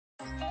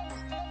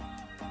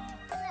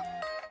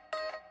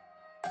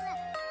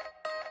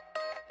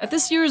At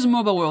this year's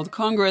Mobile World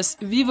Congress,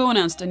 Vivo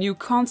announced a new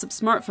concept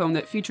smartphone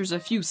that features a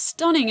few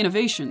stunning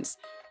innovations.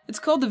 It's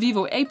called the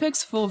Vivo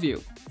APEX Full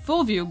View.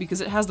 Full View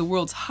because it has the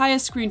world's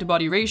highest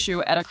screen-to-body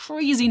ratio at a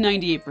crazy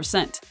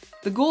 98%.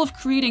 The goal of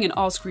creating an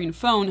all-screen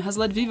phone has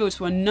led Vivo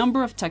to a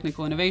number of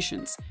technical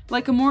innovations,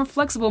 like a more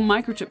flexible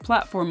microchip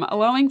platform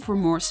allowing for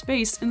more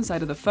space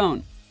inside of the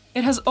phone.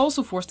 It has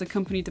also forced the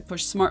company to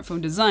push smartphone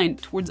design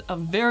towards a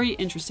very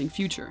interesting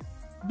future.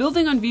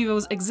 Building on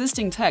Vivo's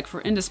existing tech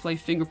for in-display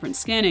fingerprint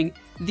scanning,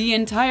 the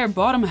entire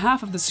bottom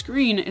half of the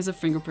screen is a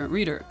fingerprint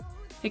reader.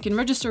 It can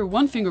register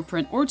one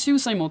fingerprint or two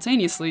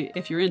simultaneously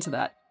if you're into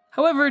that.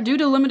 However, due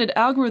to limited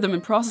algorithm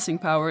and processing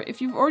power, if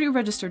you've already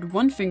registered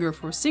one finger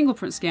for single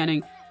print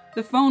scanning,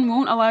 the phone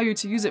won't allow you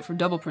to use it for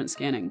double print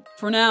scanning.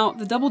 For now,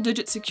 the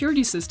double-digit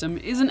security system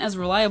isn't as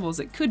reliable as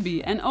it could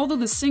be, and although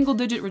the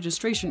single-digit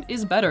registration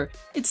is better,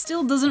 it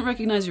still doesn't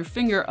recognize your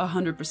finger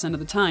 100% of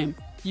the time.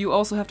 You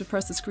also have to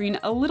press the screen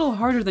a little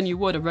harder than you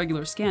would a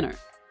regular scanner.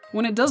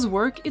 When it does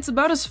work, it's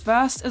about as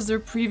fast as their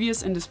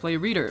previous in-display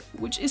reader,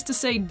 which is to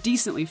say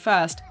decently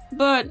fast,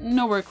 but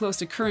nowhere close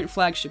to current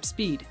flagship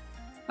speed.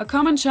 A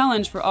common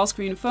challenge for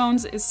all-screen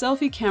phones is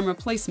selfie camera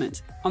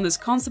placement. On this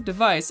concept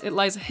device, it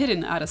lies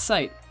hidden out of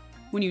sight.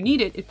 When you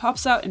need it, it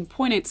pops out in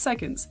 0.8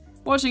 seconds.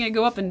 Watching it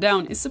go up and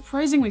down is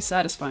surprisingly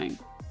satisfying.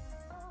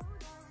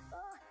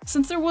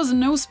 Since there was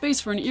no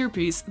space for an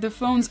earpiece, the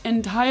phone's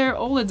entire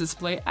OLED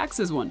display acts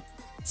as one,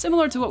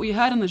 similar to what we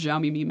had in the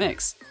Xiaomi Mi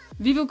Mix.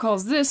 Vivo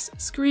calls this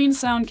Screen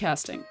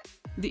SoundCasting.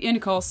 The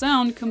in-call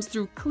sound comes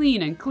through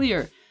clean and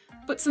clear,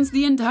 but since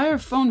the entire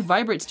phone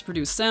vibrates to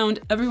produce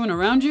sound, everyone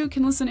around you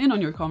can listen in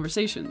on your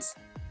conversations.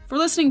 For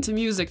listening to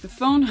music, the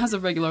phone has a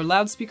regular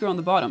loudspeaker on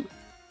the bottom.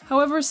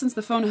 However, since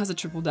the phone has a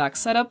triple DAC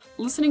setup,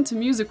 listening to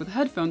music with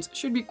headphones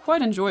should be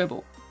quite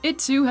enjoyable. It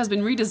too has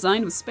been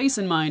redesigned with space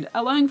in mind,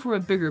 allowing for a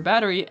bigger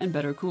battery and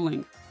better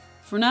cooling.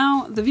 For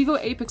now, the Vivo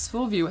APEX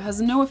Full View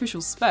has no official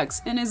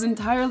specs and is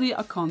entirely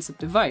a concept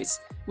device,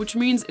 which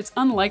means it's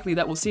unlikely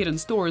that we'll see it in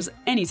stores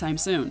anytime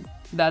soon.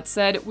 That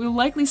said, we'll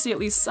likely see at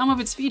least some of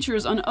its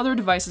features on other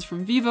devices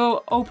from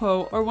Vivo,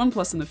 Oppo, or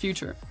OnePlus in the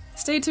future.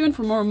 Stay tuned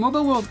for more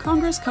Mobile World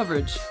Congress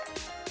coverage.